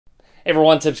Hey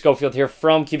everyone, Tim Schofield here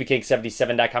from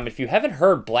CubicCake77.com. If you haven't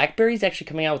heard, Blackberry's actually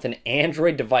coming out with an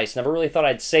Android device. Never really thought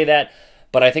I'd say that,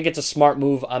 but I think it's a smart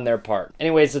move on their part.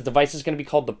 Anyways, the device is going to be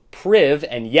called the Priv,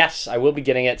 and yes, I will be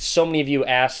getting it. So many of you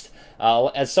asked.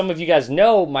 As some of you guys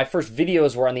know, my first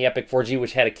videos were on the Epic 4G,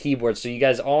 which had a keyboard, so you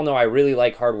guys all know I really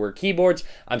like hardware keyboards.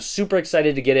 I'm super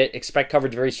excited to get it. Expect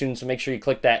coverage very soon, so make sure you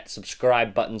click that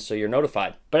subscribe button so you're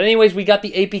notified. But anyways, we got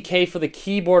the APK for the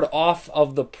keyboard off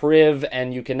of the Priv,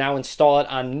 and you can now install it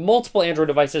on multiple Android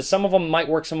devices. Some of them might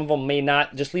work, some of them may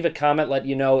not. Just leave a comment, let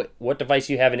you know what device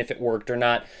you have and if it worked or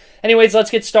not. Anyways, let's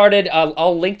get started.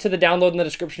 I'll link to the download in the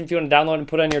description if you want to download and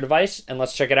put it on your device, and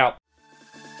let's check it out.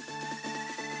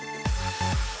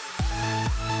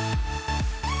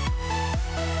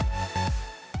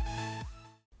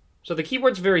 So the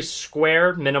keyboard's very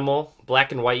square, minimal,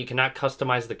 black and white. You cannot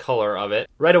customize the color of it.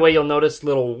 Right away, you'll notice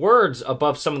little words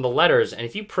above some of the letters, and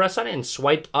if you press on it and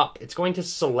swipe up, it's going to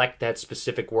select that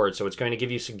specific word. So it's going to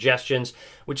give you suggestions,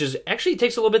 which is actually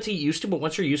takes a little bit to get used to, but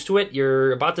once you're used to it,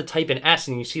 you're about to type an S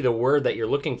and you see the word that you're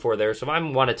looking for there. So if I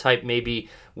want to type maybe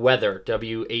weather,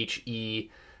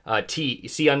 W-H-E, T. You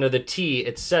see under the T,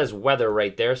 it says weather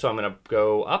right there, so I'm going to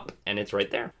go up, and it's right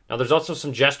there. Now, there's also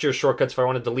some gesture shortcuts. If I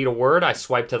want to delete a word, I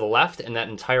swipe to the left, and that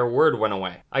entire word went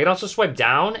away. I can also swipe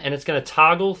down, and it's going to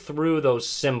toggle through those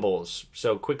symbols.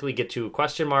 So quickly get to a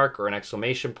question mark or an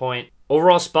exclamation point.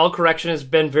 Overall, spell correction has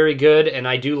been very good, and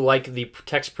I do like the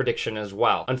text prediction as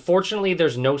well. Unfortunately,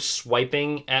 there's no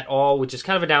swiping at all, which is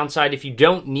kind of a downside. If you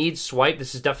don't need swipe,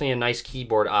 this is definitely a nice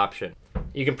keyboard option.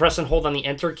 You can press and hold on the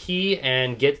Enter key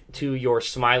and get to your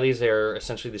smileys. They're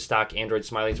essentially the stock Android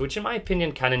smileys, which in my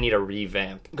opinion kind of need a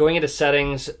revamp. Going into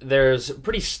settings, there's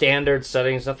pretty standard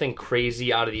settings, nothing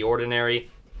crazy out of the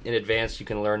ordinary. In advanced, you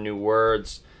can learn new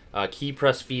words. Key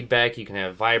press feedback, you can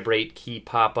have vibrate, key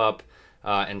pop-up,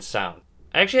 and sound.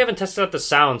 I actually haven't tested out the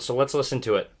sound, so let's listen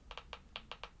to it.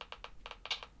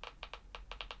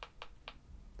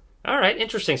 All right,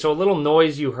 interesting. So a little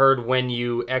noise you heard when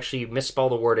you actually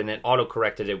misspelled a word and it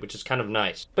auto-corrected it, which is kind of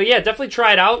nice. But yeah, definitely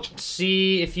try it out.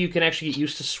 See if you can actually get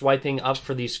used to swiping up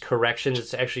for these corrections.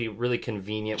 It's actually really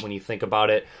convenient when you think about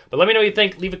it. But let me know what you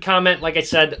think. Leave a comment. Like I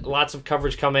said, lots of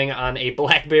coverage coming on a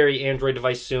Blackberry Android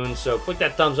device soon. So click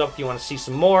that thumbs up if you want to see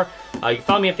some more. You can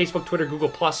follow me on Facebook, Twitter,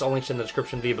 Google+. All links in the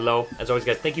description video below. As always,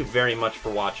 guys, thank you very much for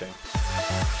watching.